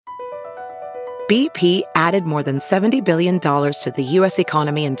BP added more than $70 billion to the U.S.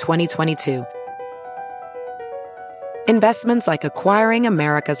 economy in 2022. Investments like acquiring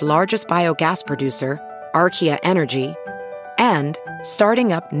America's largest biogas producer, Archaea Energy, and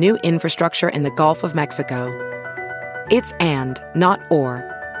starting up new infrastructure in the Gulf of Mexico. It's and, not or.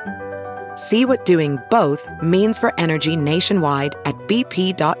 See what doing both means for energy nationwide at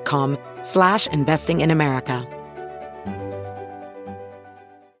bp.com/investing in America.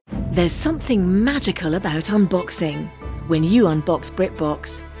 There's something magical about unboxing. When you unbox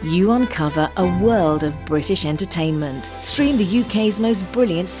BritBox, you uncover a world of British entertainment. Stream the UK's most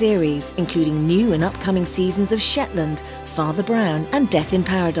brilliant series, including new and upcoming seasons of Shetland, Father Brown and Death in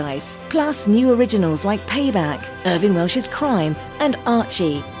Paradise. Plus new originals like Payback, Irving Welsh's Crime and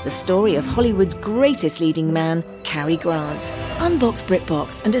Archie, the story of Hollywood's greatest leading man, Cary Grant. Unbox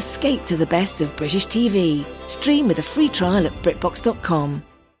BritBox and escape to the best of British TV. Stream with a free trial at BritBox.com.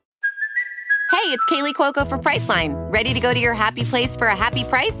 Hey, it's Kaylee Cuoco for Priceline. Ready to go to your happy place for a happy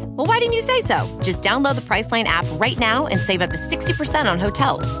price? Well, why didn't you say so? Just download the Priceline app right now and save up to 60% on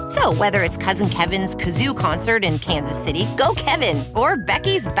hotels. So whether it's Cousin Kevin's Kazoo Concert in Kansas City, go Kevin, or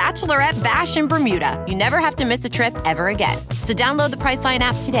Becky's Bachelorette Bash in Bermuda, you never have to miss a trip ever again. So download the Priceline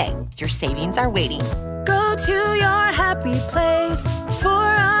app today. Your savings are waiting. Go to your happy place for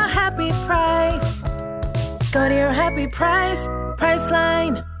a happy price. Go to your happy price,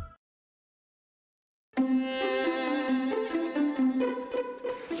 Priceline.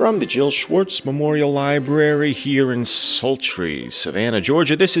 From the Jill Schwartz Memorial Library here in sultry Savannah,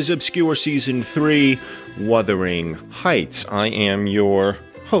 Georgia, this is Obscure Season 3, Wuthering Heights. I am your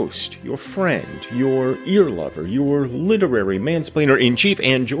host, your friend, your ear lover, your literary mansplainer-in-chief,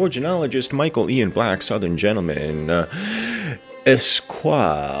 and Georgianologist Michael Ian Black, Southern Gentleman,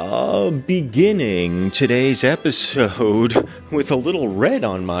 Esquire, beginning today's episode with a little red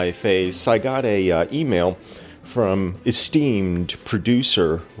on my face. I got a email from esteemed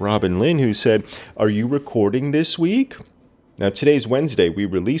producer Robin Lynn, who said, "Are you recording this week?" Now, today's Wednesday. We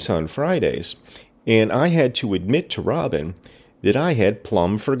release on Fridays. And I had to admit to Robin that I had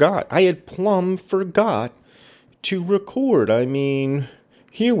plumb forgot. I had plumb forgot to record. I mean,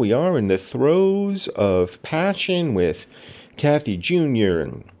 here we are in the throes of passion with Kathy Jr.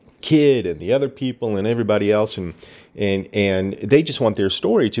 and Kid and the other people and everybody else. And they just want their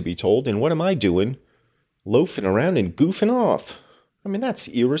story to be told. And what am I doing? Loafing around and goofing off. I mean, that's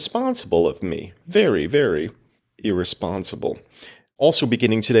irresponsible of me. Very, very irresponsible. Also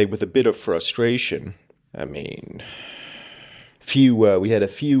beginning today with a bit of frustration. I mean, we had a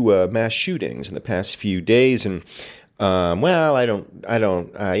few mass shootings in the past few days, and I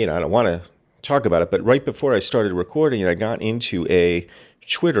don't want to talk about it. But right before I started recording, I got into a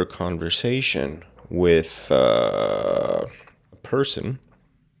Twitter conversation with a person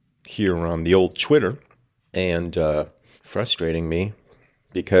here on the old Twitter. And frustrating me,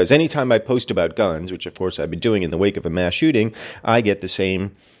 because anytime I post about guns, which of course I've been doing in the wake of a mass shooting, I get the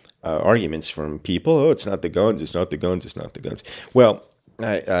same arguments from people. Oh, it's not the guns, it's not the guns, it's not the guns. Well,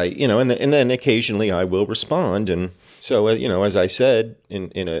 and then occasionally I will respond, and so as I said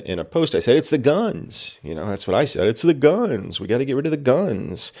in a post, I said it's the guns. That's what I said. It's the guns. We got to get rid of the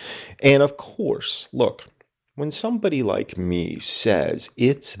guns. And of course, look, when somebody like me says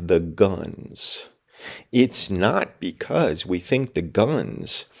it's the guns, it's not because we think the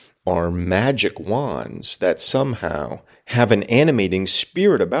guns are magic wands that somehow have an animating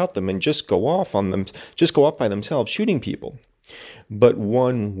spirit about them and just go off by themselves shooting people. But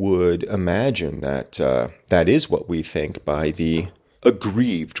one would imagine that that is what we think by the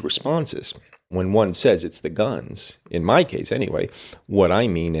aggrieved responses. When one says it's the guns, in my case anyway, what I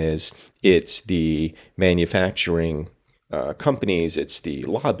mean is it's the manufacturing companies, it's the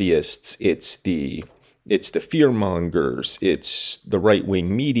lobbyists, it's the fearmongers, it's the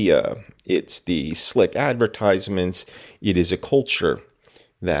right-wing media, it's the slick advertisements. It is a culture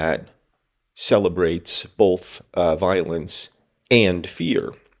that celebrates both violence and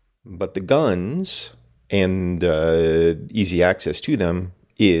fear. But the guns and easy access to them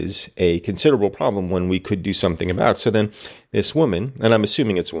is a considerable problem when we could do something about it. So then this woman, and I'm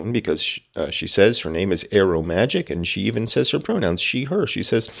assuming it's a woman because she says her name is Arrow Magic, and she even says her pronouns, she, her. She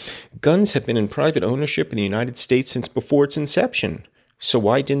says, guns have been in private ownership in the United States since before its inception. So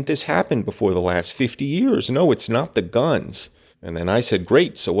why didn't this happen before the last 50 years? No, it's not the guns. And then I said,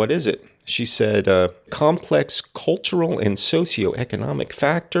 great, so what is it? She said, complex cultural and socioeconomic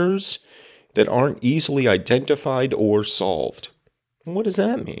factors that aren't easily identified or solved. What does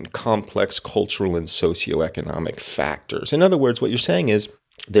that mean? Complex cultural and socioeconomic factors. In other words, what you're saying is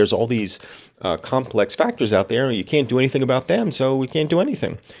there's all these complex factors out there, and you can't do anything about them, so we can't do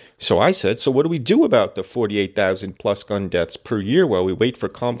anything. So I said, so what do we do about the 48,000 plus gun deaths per year while we wait for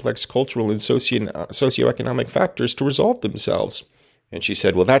complex cultural and socioeconomic factors to resolve themselves? And she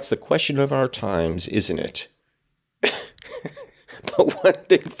said, well, that's the question of our times, isn't it? But one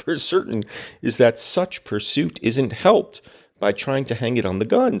thing for certain is that such pursuit isn't helped by trying to hang it on the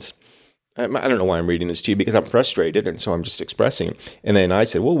guns. I don't know why I'm reading this to you, because I'm frustrated, and so I'm just expressing it. And then I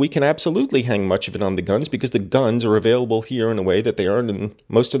said, well, we can absolutely hang much of it on the guns because the guns are available here in a way that they aren't in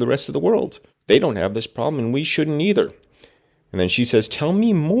most of the rest of the world. They don't have this problem, and we shouldn't either. And then she says, tell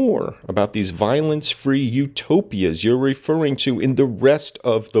me more about these violence-free utopias you're referring to in the rest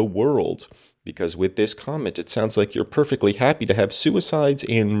of the world. Because with this comment, it sounds like you're perfectly happy to have suicides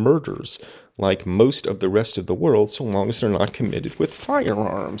and murders like most of the rest of the world, so long as they're not committed with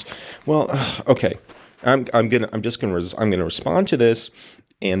firearms. Well, okay, I'm gonna respond to this,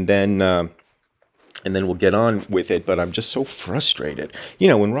 and then we'll get on with it. But I'm just so frustrated. You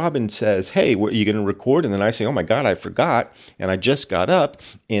know, when Robin says, "Hey, are you gonna record?" and then I say, "Oh my God, I forgot," and I just got up,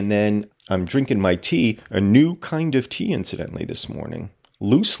 and then I'm drinking my tea, a new kind of tea, incidentally, this morning.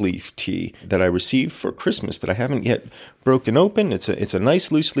 Loose leaf tea that I received for Christmas that I haven't yet broken open. It's a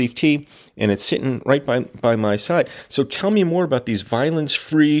nice loose leaf tea, and it's sitting right by my side. So tell me more about these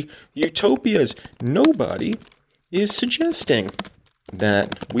violence-free utopias. Nobody is suggesting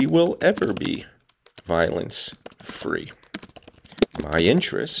that we will ever be violence-free. My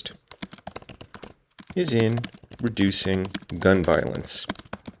interest is in reducing gun violence.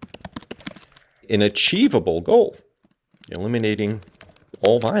 An achievable goal, eliminating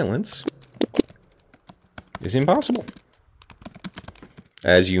all violence, is impossible.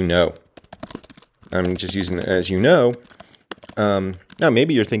 As you know. I'm just using it as you know. Now,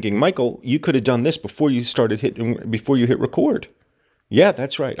 maybe you're thinking, Michael, you could have done this before you hit record. Yeah,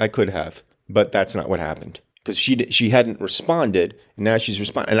 that's right. I could have. But that's not what happened. Because she hadn't responded, and now she's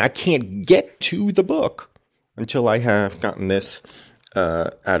responding. And I can't get to the book until I have gotten this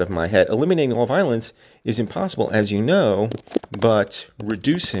out of my head. Eliminating all violence is impossible, as you know, but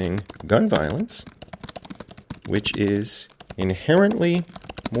reducing gun violence, which is inherently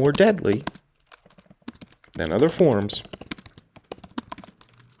more deadly than other forms,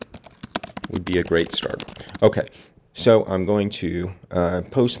 would be a great start. Okay, so I'm going to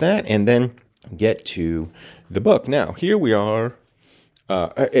post that and then get to the book. Now, here we are.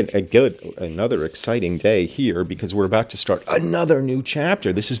 Another exciting day here because we're about to start another new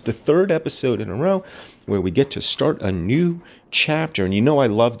chapter. This is the third episode in a row where we get to start a new chapter. And you know I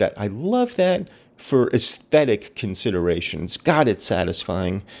love that. I love that for aesthetic considerations. God, it's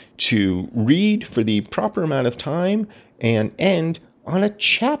satisfying to read for the proper amount of time and end on a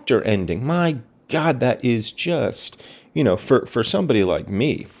chapter ending. My God, that is just, for somebody like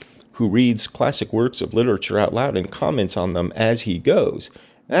me, who reads classic works of literature out loud and comments on them as he goes.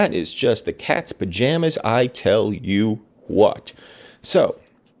 That is just the cat's pajamas, I tell you what. So,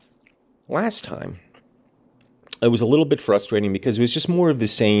 last time, it was a little bit frustrating because it was just more of the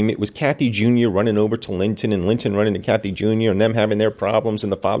same. It was Kathy Jr. running over to Linton and Linton running to Kathy Jr. and them having their problems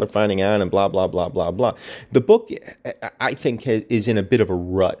and the father finding out and blah, blah, blah, blah, blah. The book, I think, is in a bit of a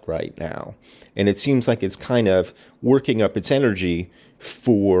rut right now. And it seems like it's kind of working up its energy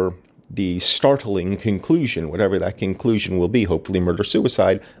for the startling conclusion, whatever that conclusion will be, hopefully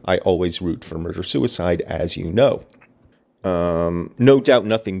murder-suicide. I always root for murder-suicide, as you know. No doubt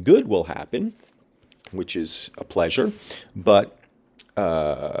nothing good will happen, which is a pleasure, but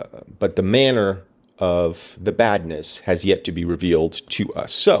the manner of the badness has yet to be revealed to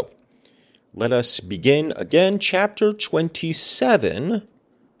us. So, let us begin again, chapter 27,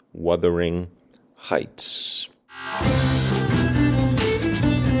 Wuthering Heights.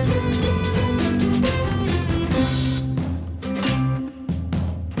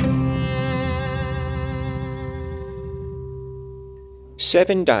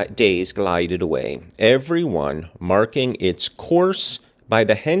 Seven days glided away, every one marking its course by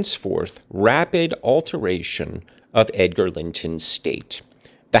the henceforth rapid alteration of Edgar Linton's state.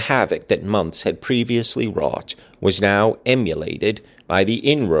 The havoc that months had previously wrought was now emulated by the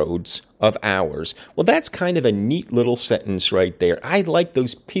inroads of hours. Well, that's kind of a neat little sentence right there. I like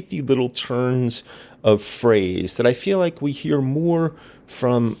those pithy little turns of phrase that I feel like we hear more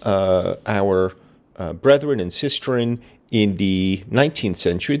from our brethren and sisterin in the 19th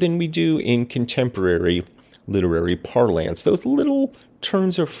century than we do in contemporary literary parlance. Those little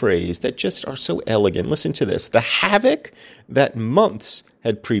turns of phrase that just are so elegant. Listen to this. The havoc that months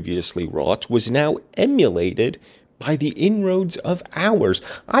had previously wrought was now emulated by the inroads of hours.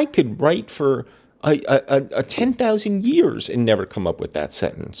 I could write for a 10,000 years and never come up with that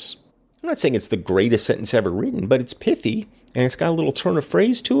sentence. I'm not saying it's the greatest sentence ever written, but it's pithy, and it's got a little turn of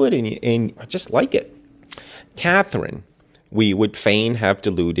phrase to it, and I just like it. Catherine, we would fain have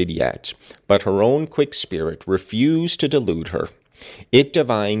deluded yet, but her own quick spirit refused to delude her. It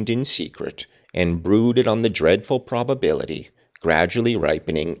divined in secret, and brooded on the dreadful probability, gradually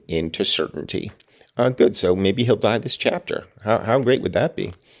ripening into certainty. Good, so maybe he'll die this chapter. How great would that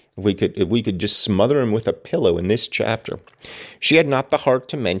be? If we could just smother him with a pillow in this chapter. She had not the heart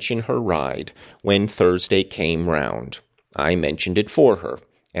to mention her ride when Thursday came round. I mentioned it for her,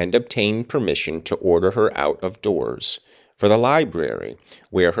 and obtained permission to order her out of doors. For the library,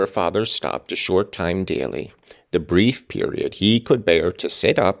 where her father stopped a short time daily, the brief period he could bear to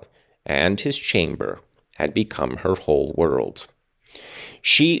sit up, and his chamber had become her whole world.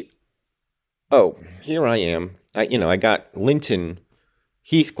 Here I am. I got Linton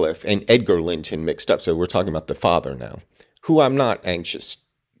Heathcliff and Edgar Linton mixed up, so we're talking about the father now, who I'm not anxious.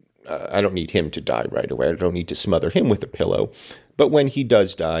 I don't need him to die right away. I don't need to smother him with a pillow. But when he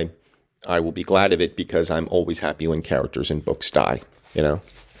does die, I will be glad of it, because I'm always happy when characters in books die.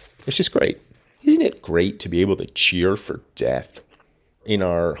 It's just great. Isn't it great to be able to cheer for death? In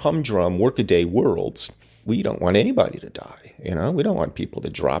our humdrum workaday worlds, we don't want anybody to die. We don't want people to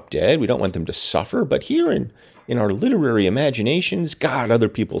drop dead. We don't want them to suffer. But here in our literary imaginations, God, other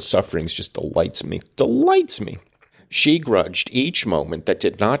people's sufferings just delights me. Delights me. She grudged each moment that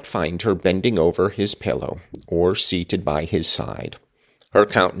did not find her bending over his pillow or seated by his side. Her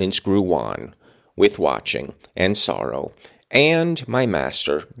countenance grew wan with watching and sorrow, and my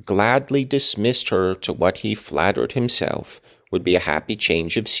master gladly dismissed her to what he flattered himself would be a happy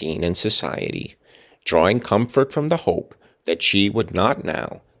change of scene and society, drawing comfort from the hope that she would not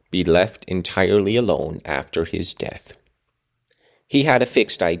now be left entirely alone after his death. He had a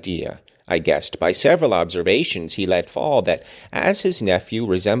fixed idea, I guessed by several observations he let fall, that as his nephew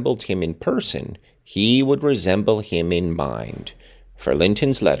resembled him in person, he would resemble him in mind, for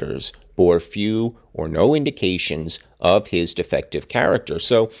Linton's letters bore few or no indications of his defective character.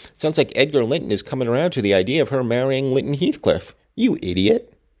 So it sounds like Edgar Linton is coming around to the idea of her marrying Linton Heathcliff. You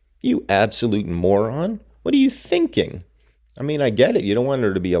idiot. You absolute moron. What are you thinking? I mean, I get it. You don't want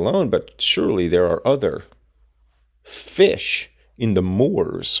her to be alone, but surely there are other fish in the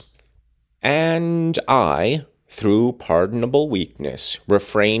moors. And I, through pardonable weakness,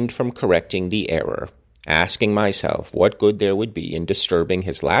 refrained from correcting the error, asking myself what good there would be in disturbing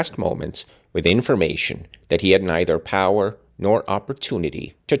his last moments with information that he had neither power nor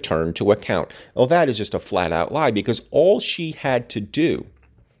opportunity to turn to account. Well, that is just a flat-out lie, because all she had to do,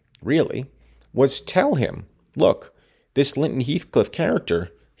 really, was tell him, look, this Linton Heathcliff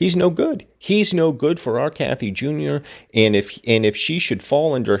character, he's no good. He's no good for our Kathy Jr., and if she should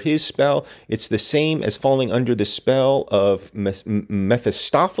fall under his spell, it's the same as falling under the spell of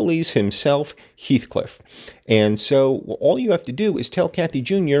Mephistopheles himself, Heathcliff. And so all you have to do is tell Kathy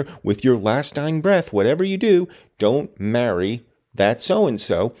Jr., with your last dying breath, whatever you do, don't marry that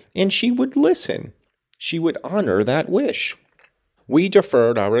so-and-so, and she would listen. She would honor that wish. We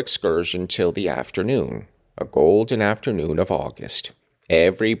deferred our excursion till the afternoon, a golden afternoon of August.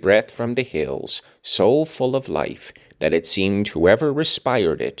 Every breath from the hills, so full of life that it seemed whoever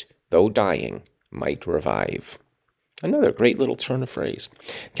respired it, though dying, might revive. Another great little turn of phrase.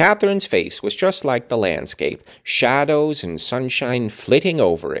 Catherine's face was just like the landscape, shadows and sunshine flitting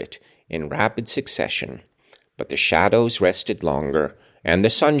over it in rapid succession. But the shadows rested longer, and the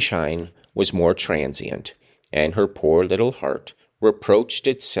sunshine was more transient, and her poor little heart reproached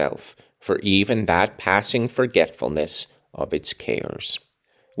itself for even that passing forgetfulness of its cares.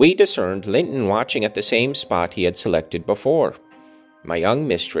 We discerned Linton watching at the same spot he had selected before. My young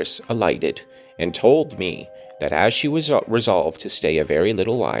mistress alighted and told me that as she was resolved to stay a very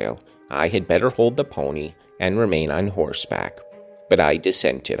little while, I had better hold the pony and remain on horseback. But I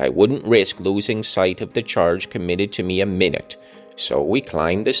dissented. I wouldn't risk losing sight of the charge committed to me a minute, so we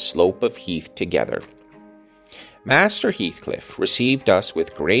climbed the slope of heath together. Master Heathcliff received us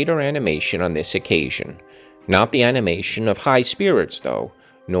with greater animation on this occasion. Not the animation of high spirits, though,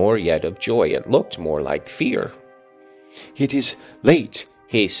 nor yet of joy. It looked more like fear. "It is late,"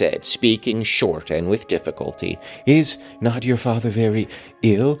 he said, speaking short and with difficulty. "Is not your father very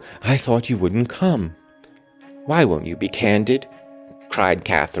ill? I thought you wouldn't come." "Why won't you be candid?" cried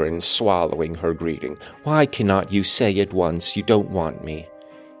Catherine, swallowing her greeting. "Why cannot you say at once you don't want me?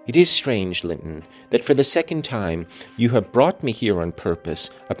 It is strange, Linton, that for the second time you have brought me here on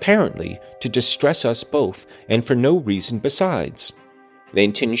purpose, apparently to distress us both, and for no reason besides."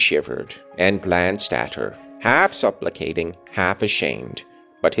 Linton shivered and glanced at her, half supplicating, half ashamed.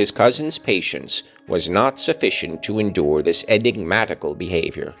 but his cousin's patience was not sufficient to endure this enigmatical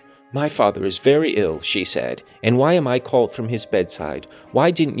behavior. "My father is very ill," she said, "and why am I called from his bedside?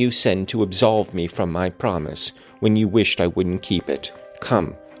 Why didn't you send to absolve me from my promise, when you wished I wouldn't keep it?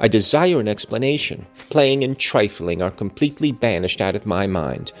 Come, I desire an explanation. Playing and trifling are completely banished out of my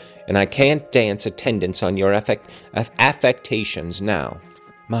mind, and I can't dance attendance on your affectations now."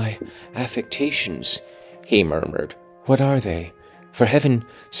 "My affectations," he murmured. "What are they? For heaven's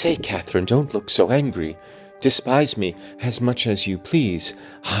sake, Catherine, don't look so angry. Despise me as much as you please.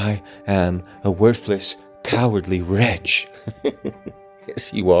 I am a worthless, cowardly wretch."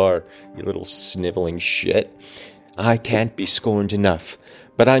 Yes, you are, you little sniveling shit. "I can't be scorned enough,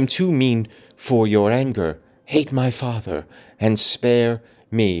 but I'm too mean for your anger. Hate my father, and spare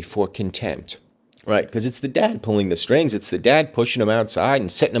me for contempt." Right, because it's the dad pulling the strings. It's the dad pushing him outside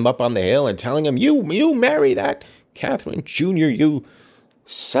and setting him up on the hill and telling him, you marry that Catherine Jr., you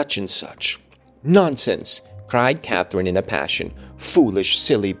such and such. "Nonsense!" cried Catherine in a passion. "Foolish,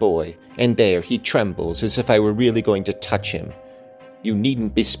 silly boy." And there he trembles as if I were really going to touch him. "You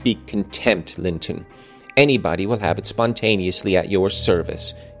needn't bespeak contempt, Linton. Anybody will have it spontaneously at your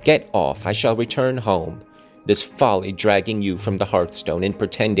service. Get off, I shall return home. This folly dragging you from the hearthstone and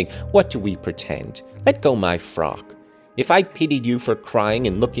pretending. What do we pretend? Let go my frock. If I pitied you for crying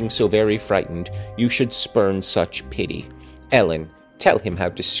and looking so very frightened, you should spurn such pity. Ellen, tell him how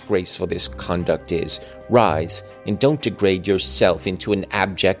disgraceful this conduct is. Rise, and don't degrade yourself into an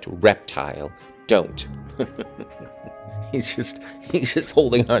abject reptile. Don't." He's just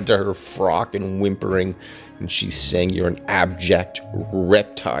holding on to her frock and whimpering, and she's saying you're an abject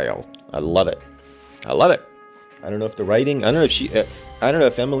reptile. I love it. I love it. I don't know if the writing, I don't know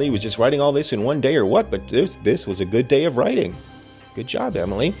if Emily was just writing all this in one day or what, but this was a good day of writing. Good job,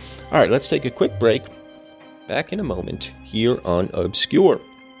 Emily. All right, let's take a quick break. Back in a moment here on Obscure.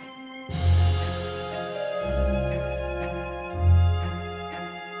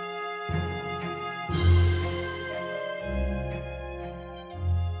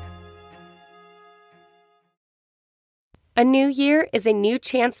 A new year is a new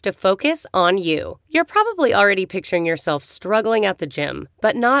chance to focus on you. You're probably already picturing yourself struggling at the gym,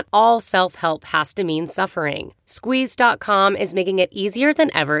 but not all self-help has to mean suffering. Squeeze.com is making it easier than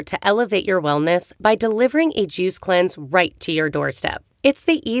ever to elevate your wellness by delivering a juice cleanse right to your doorstep. It's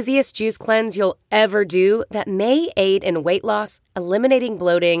the easiest juice cleanse you'll ever do that may aid in weight loss, eliminating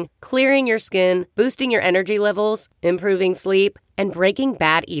bloating, clearing your skin, boosting your energy levels, improving sleep, and breaking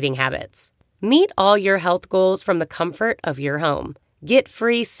bad eating habits. Meet all your health goals from the comfort of your home. Get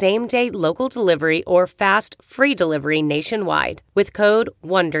free same-day local delivery or fast free delivery nationwide with code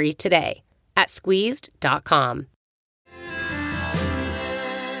WONDERY today at squeezed.com.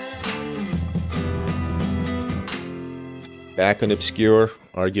 Back in Obscure,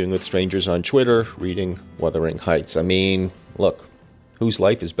 arguing with strangers on Twitter, reading Wuthering Heights. I mean, look, whose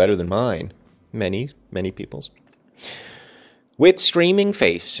life is better than mine? Many people's. With streaming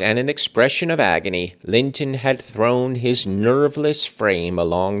face and an expression of agony, Linton had thrown his nerveless frame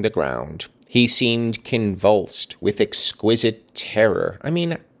along the ground. He seemed convulsed with exquisite terror. I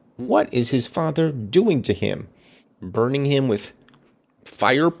mean, what is his father doing to him? Burning him with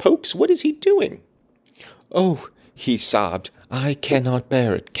fire pokes? What is he doing? "Oh," he sobbed, "I cannot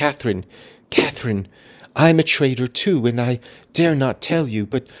bear it. Catherine, I'm a traitor too, and I dare not tell you,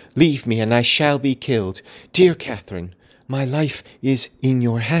 but leave me and I shall be killed. Dear Catherine, my life is in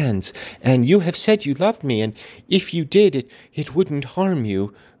your hands, and you have said you loved me, and if you did, it wouldn't harm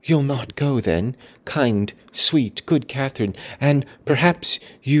you. You'll not go then, kind, sweet, good Catherine, and perhaps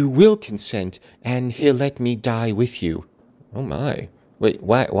you will consent, and he'll let me die with you." Oh my. Wait,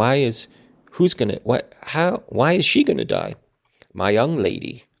 why is she gonna die? My young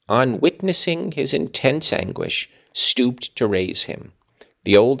lady, on witnessing his intense anguish, stooped to raise him.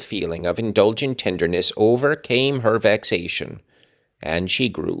 The old feeling of indulgent tenderness overcame her vexation, and she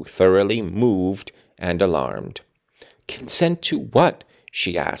grew thoroughly moved and alarmed. "Consent to what?"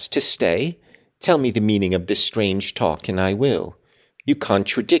 she asked. "To stay? Tell me the meaning of this strange talk, and I will. You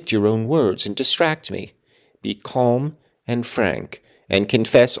contradict your own words and distract me. Be calm and frank, and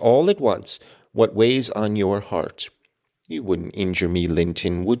confess all at once what weighs on your heart. You wouldn't injure me,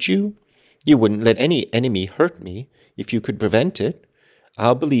 Linton, would you? You wouldn't let any enemy hurt me, if you could prevent it.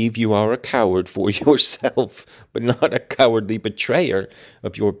 I'll believe you are a coward for yourself, but not a cowardly betrayer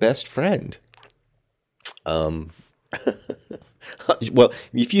of your best friend." Well,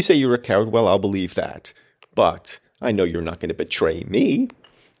 if you say you're a coward, well, I'll believe that. But I know you're not going to betray me.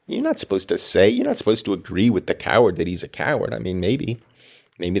 You're not supposed to agree with the coward that he's a coward. I mean, maybe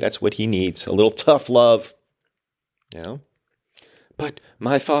that's what he needs. A little tough love, you know? But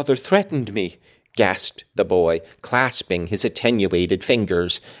my father threatened me, gasped the boy, clasping his attenuated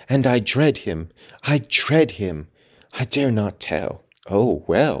fingers, and I dread him. I dare not tell. Oh,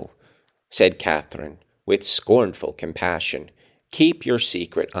 well, said Catherine, with scornful compassion. Keep your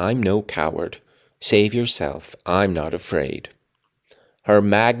secret. I'm no coward. Save yourself. I'm not afraid. Her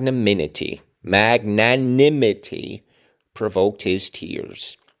magnanimity provoked his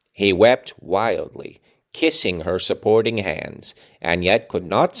tears. He wept wildly, kissing her supporting hands, and yet could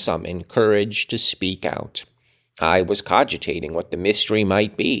not summon courage to speak out. I was cogitating what the mystery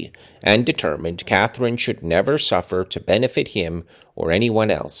might be, and determined Catherine should never suffer to benefit him or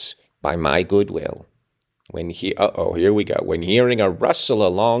anyone else by my goodwill. Here we go. When hearing a rustle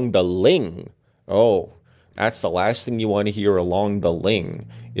along the ling. Oh, that's the last thing you want to hear along the ling,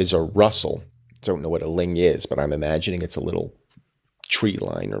 is a rustle. Don't know what a ling is, but I'm imagining it's a little tree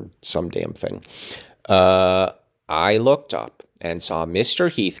line or some damn thing. I looked up and saw Mr.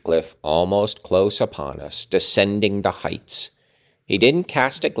 Heathcliff almost close upon us, descending the heights. He didn't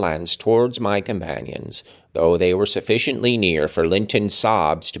cast a glance towards my companions, though they were sufficiently near for Linton's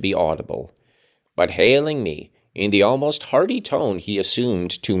sobs to be audible. But hailing me, in the almost hearty tone he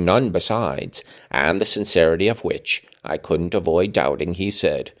assumed to none besides, and the sincerity of which I couldn't avoid doubting, he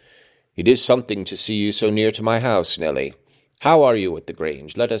said, "It is something to see you so near to my house, Nelly. How are you at the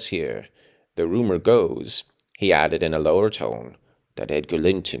Grange? Let us hear. The rumour goes," he added in a lower tone, "that Edgar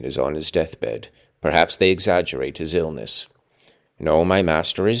Linton is on his deathbed. Perhaps they exaggerate his illness." "No, my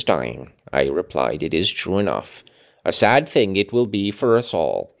master is dying," I replied. "It is true enough. A sad thing it will be for us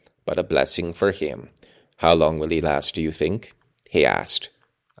all, but a blessing for him. How long will he last, do you think?" he asked.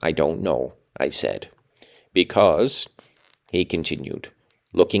 "I don't know," I said. "Because," he continued,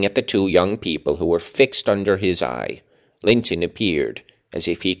 looking at the two young people who were fixed under his eye, "Linton appeared as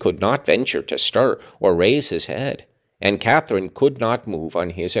if he could not venture to stir or raise his head, and Catherine could not move on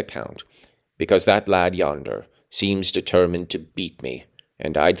his account, because that lad yonder seems determined to beat me,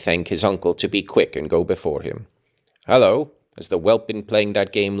 and I'd thank his uncle to be quick and go before him. Hallo, has the whelp been playing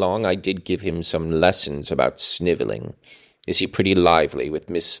that game long? I did give him some lessons about snivelling. Is he pretty lively with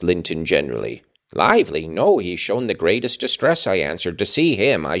Miss Linton generally?" "Lively? No, he's shown the greatest distress," I answered. "To see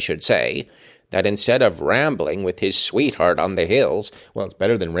him, I should say, that instead of rambling with his sweetheart on the hills—" "Well, it's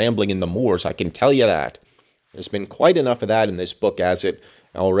better than rambling in the moors, I can tell you that. There's been quite enough of that in this book as it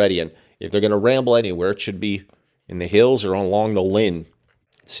already, and if they're going to ramble anywhere, it should be in the hills or along the Lynn.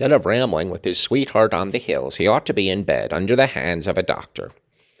 Instead of rambling with his sweetheart on the hills, he ought to be in bed under the hands of a doctor."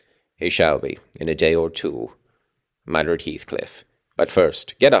 "He shall be, in a day or two," muttered Heathcliff. "But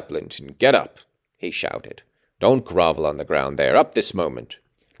first, get up, Linton, get up," he shouted. "Don't grovel on the ground there. Up this moment."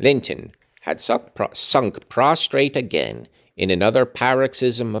 Linton had sunk prostrate again in another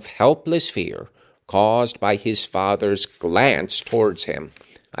paroxysm of helpless fear, caused by his father's glance towards him,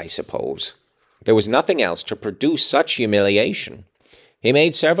 I suppose. There was nothing else to produce such humiliation. He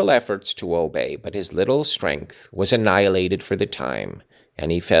made several efforts to obey, but his little strength was annihilated for the time,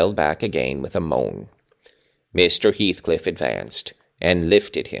 and he fell back again with a moan. Mr. Heathcliff advanced, and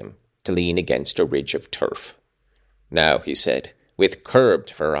lifted him to lean against a ridge of turf. "Now," he said, with curbed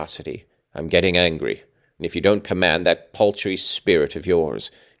ferocity, "I'm getting angry, and if you don't command that paltry spirit of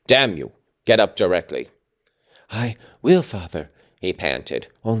yours, damn you, get up directly." "I will, father," he panted,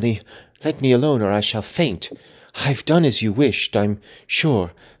 "only let me alone or I shall faint. I've done as you wished, I'm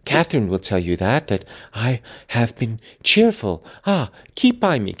sure. Catherine will tell you that I have been cheerful. Ah, keep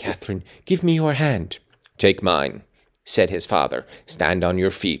by me, Catherine. Give me your hand." "Take mine," said his father. "Stand on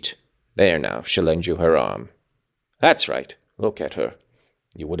your feet. There now, she'll lend you her arm. That's right. Look at her.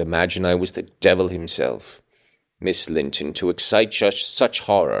 You would imagine I was the devil himself. Miss Linton, to excite such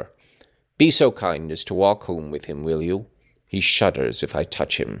horror. Be so kind as to walk home with him, will you? He shudders if I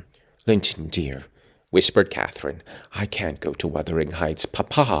touch him." "Linton, dear," whispered Catherine, "I can't go to Wuthering Heights.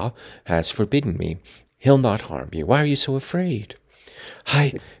 Papa has forbidden me. He'll not harm you. Why are you so afraid?"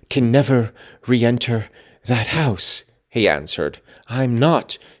 "I can never re-enter that house," he answered. "I'm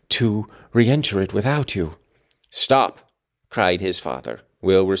not to re-enter it without you." "Stop," cried his father.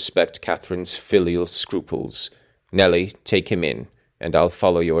 "We'll respect Catherine's filial scruples. Nelly, take him in, and I'll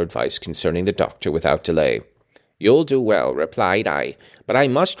follow your advice concerning the doctor without delay." "You'll do well," replied I, "but I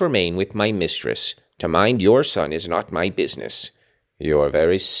must remain with my mistress. To mind your son is not my business." "You're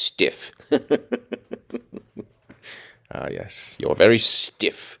very stiff." "Ah, yes, you're very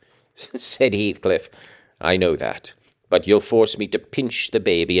stiff," said Heathcliff. "I know that, but you'll force me to pinch the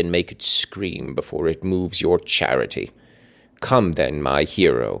baby and make it scream before it moves your charity. Come then, my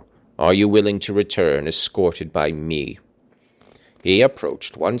hero, are you willing to return escorted by me?" He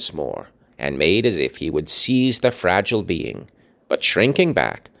approached once more, and made as if he would seize the fragile being, But shrinking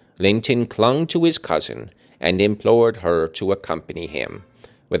back, Linton clung to his cousin and implored her to accompany him,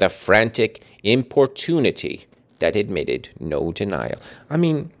 with a frantic importunity that admitted no denial. I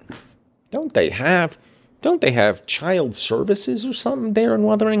mean, don't they have child services or something there in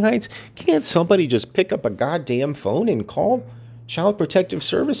Wuthering Heights? Can't somebody just pick up a goddamn phone and call Child Protective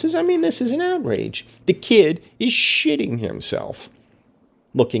Services? I mean, this is an outrage. The kid is shitting himself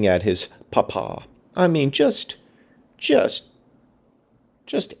looking at his papa. I mean, just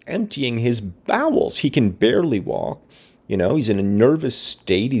emptying his bowels. He can barely walk. You know, he's in a nervous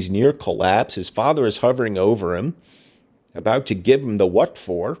state. He's near collapse. His father is hovering over him, about to give him the what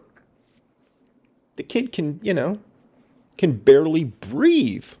for. The kid can barely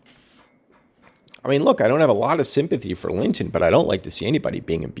breathe. I mean, look, I don't have a lot of sympathy for Linton, but I don't like to see anybody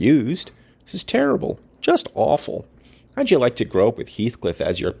being abused. This is terrible. Just awful. How'd you like to grow up with Heathcliff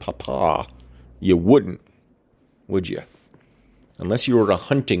as your papa? You wouldn't, would you? Unless you were a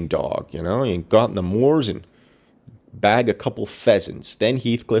hunting dog, you know, you got in the moors and bag a couple pheasants. Then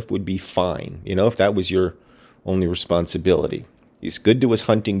Heathcliff would be fine, you know, if that was your only responsibility. He's good to his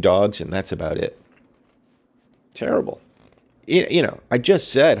hunting dogs, and that's about it. Terrible. You know, I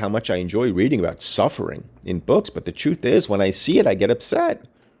just said how much I enjoy reading about suffering in books, but the truth is, when I see it, I get upset.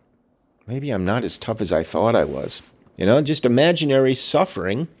 Maybe I'm not as tough as I thought I was. You know, just imaginary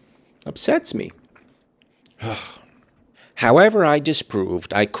suffering upsets me. However I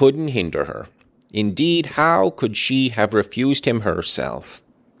disproved, I couldn't hinder her. Indeed, how could she have refused him herself?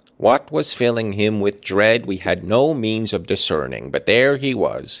 What was filling him with dread we had no means of discerning, but there he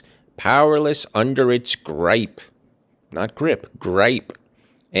was, powerless under its gripe. Not grip, gripe.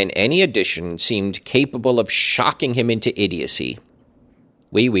 And any addition seemed capable of shocking him into idiocy.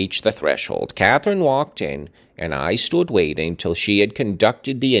 We reached the threshold. Catherine walked in, and I stood waiting till she had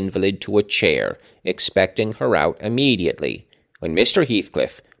conducted the invalid to a chair, expecting her out immediately, when Mr.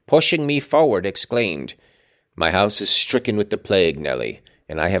 Heathcliff, pushing me forward, exclaimed, "My house is stricken with the plague, Nelly,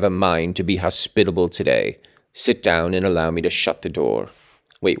 and I have a mind to be hospitable today. Sit down and allow me to shut the door."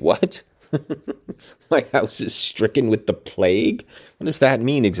 Wait, what? My house is stricken with the plague? What does that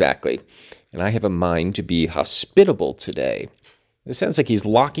mean exactly? And I have a mind to be hospitable today. It sounds like he's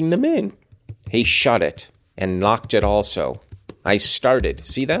locking them in. He shut it and locked it also. I started.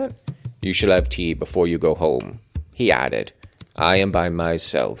 See that? "You shall have tea before you go home." He added, "I am by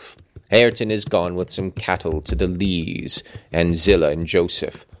myself. Hareton is gone with some cattle to the Leas, and Zillah and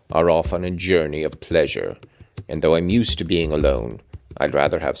Joseph are off on a journey of pleasure. And though I'm used to being alone, I'd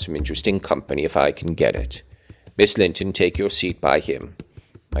rather have some interesting company if I can get it. Miss Linton, take your seat by him.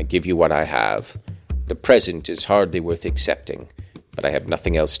 I give you what I have. The present is hardly worth accepting, but I have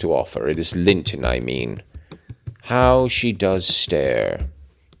nothing else to offer. It is Linton, I mean. How she does stare.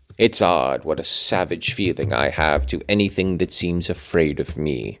 It's odd what a savage feeling I have to anything that seems afraid of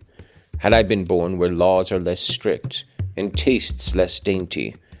me. Had I been born where laws are less strict and tastes less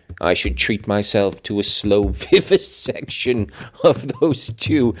dainty, I should treat myself to a slow vivisection of those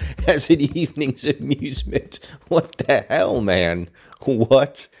two as an evening's amusement. What the hell, man?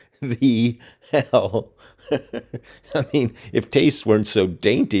 What the hell? I mean, if tastes weren't so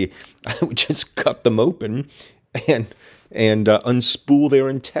dainty, I would just cut them open and unspool their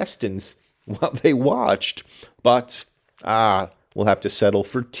intestines while they watched. But, we'll have to settle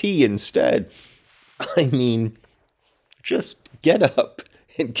for tea instead. I mean, just get up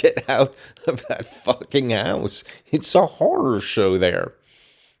and get out of that fucking house. It's a horror show there.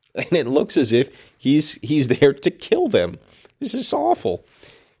 And it looks as if he's there to kill them. This is awful.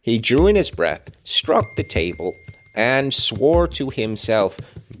 He drew in his breath, struck the table, and swore to himself,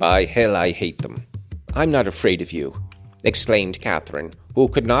 "By hell, I hate them." "I'm not afraid of you," exclaimed Catherine, who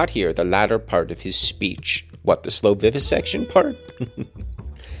could not hear the latter part of his speech. What, the slow vivisection part?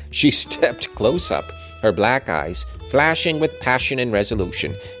 She stepped close up, her black eyes flashing with passion and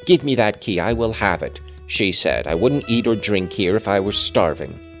resolution. "Give me that key, I will have it," she said. "I wouldn't eat or drink here if I were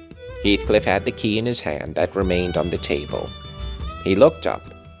starving." Heathcliff had the key in his hand that remained on the table. He looked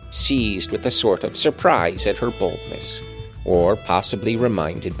up, seized with a sort of surprise at her boldness, or possibly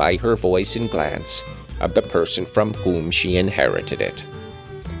reminded by her voice and glance of the person from whom she inherited it.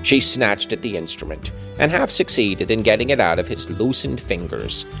 She snatched at the instrument, and half succeeded in getting it out of his loosened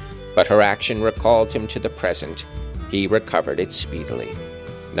fingers, but her action recalled him to the present. He recovered it speedily.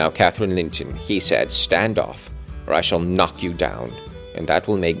 "Now, Catherine Linton," he said, "stand off, or I shall knock you down, and that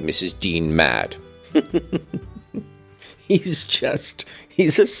will make Mrs. Dean mad." He's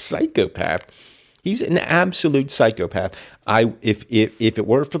a psychopath. He's an absolute psychopath. If it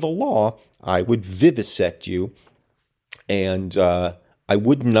were for the law, I would vivisect you, and I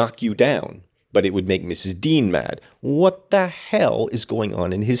would knock you down. but it would make Mrs. Dean mad. What the hell is going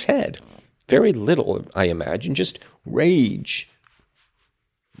on in his head? Very little, I imagine, just rage.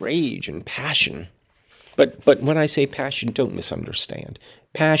 Rage and passion. But when I say passion, don't misunderstand.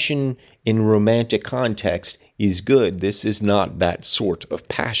 Passion in romantic context is good. This is not that sort of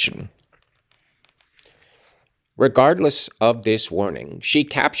passion. Regardless of this warning, she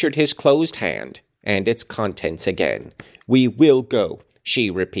captured his closed hand and its contents again. "We will go," she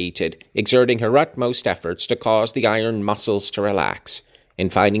repeated, exerting her utmost efforts to cause the iron muscles to relax.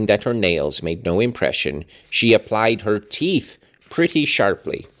 And finding that her nails made no impression, she applied her teeth pretty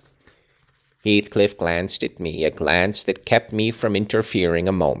sharply. Heathcliff glanced at me, a glance that kept me from interfering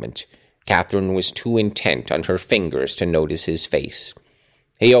a moment. Catherine was too intent on her fingers to notice his face.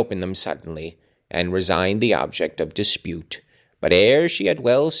 He opened them suddenly, and resigned the object of dispute. But ere she had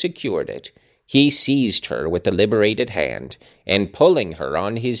well secured it, he seized her with the liberated hand, and pulling her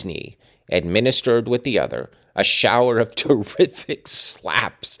on his knee, administered with the other a shower of terrific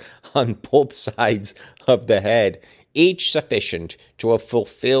slaps on both sides of the head, each sufficient to have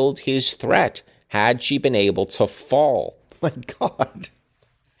fulfilled his threat had she been able to fall. My God.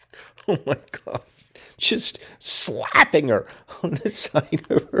 Oh, my God. Just slapping her on the side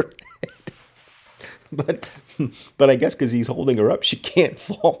of her head. But I guess because he's holding her up, she can't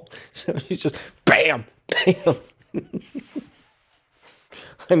fall. So he's just bam, bam.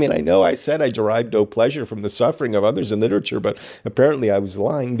 I mean, I know I said I derived no pleasure from the suffering of others in literature, but apparently I was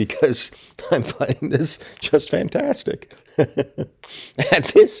lying because I'm finding this just fantastic.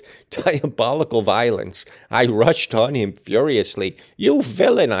 At this diabolical violence, I rushed on him furiously. "You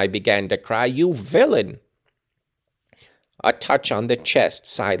villain!" I began to cry. "You villain!" A touch on the chest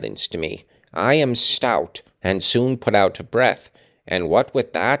silenced me. I am stout and soon put out of breath, and what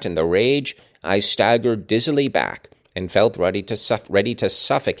with that and the rage, I staggered dizzily back and felt ready to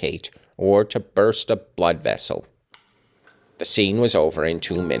suffocate or to burst a blood vessel. The scene was over in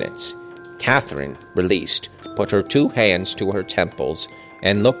 2 minutes. Catherine, released, put her 2 hands to her temples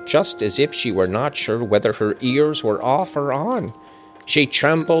and looked just as if she were not sure whether her ears were off or on. She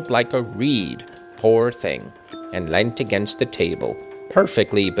trembled like a reed, poor thing, and leant against the table,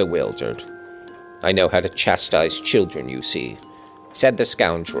 perfectly bewildered. "I know how to chastise children, you see," said the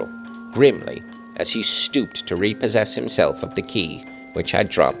scoundrel, grimly, as he stooped to repossess himself of the key, which had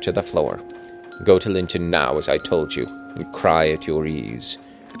dropped to the floor. "Go to Linton now, as I told you, and cry at your ease.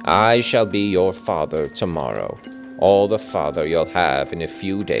 I shall be your father tomorrow, all the father you'll have in a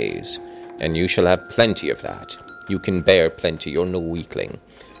few days, and you shall have plenty of that. You can bear plenty, you're no weakling.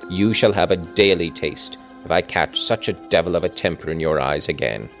 You shall have a daily taste if I catch such a devil of a temper in your eyes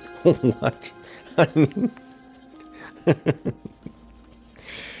again." What? I mean...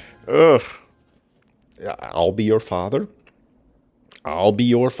 Ugh. I'll be your father? I'll be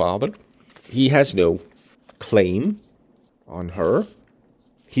your father? He has no claim on her.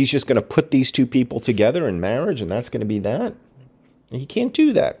 He's just going to put these 2 people together in marriage, and that's going to be that? He can't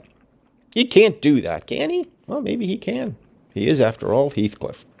do that. He can't do that, can he? Well, maybe he can. He is, after all,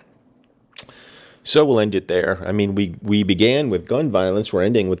 Heathcliff. So we'll end it there. I mean, we began with gun violence. We're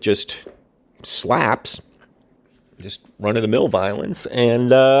ending with just slaps. Just run-of-the-mill violence.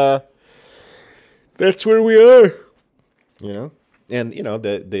 And that's where we are. You know? And, you know,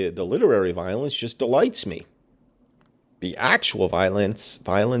 the literary violence just delights me. The actual violence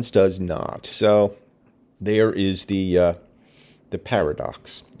does not. So there is the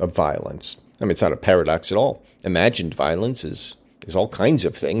paradox of violence. I mean, it's not a paradox at all. Imagined violence is all kinds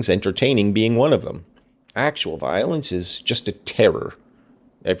of things, entertaining being one of them. Actual violence is just a terror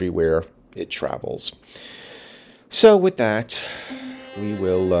everywhere it travels. So with that,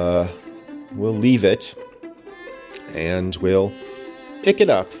 we'll leave it, and we'll pick it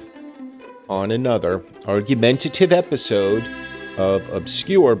up on another argumentative episode of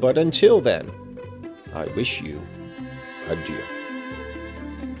Obscure. But until then, I wish you adieu.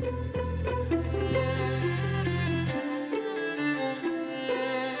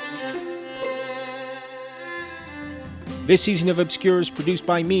 This season of Obscure is produced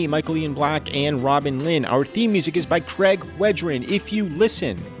by me, Michael Ian Black, and Robin Lynn. Our theme music is by Craig Wedren. If you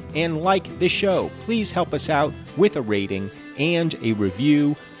listen and like the show, please help us out with a rating and a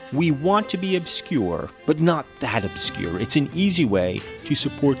review. We want to be obscure, but not that obscure. It's an easy way to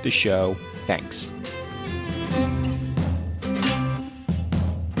support the show. Thanks.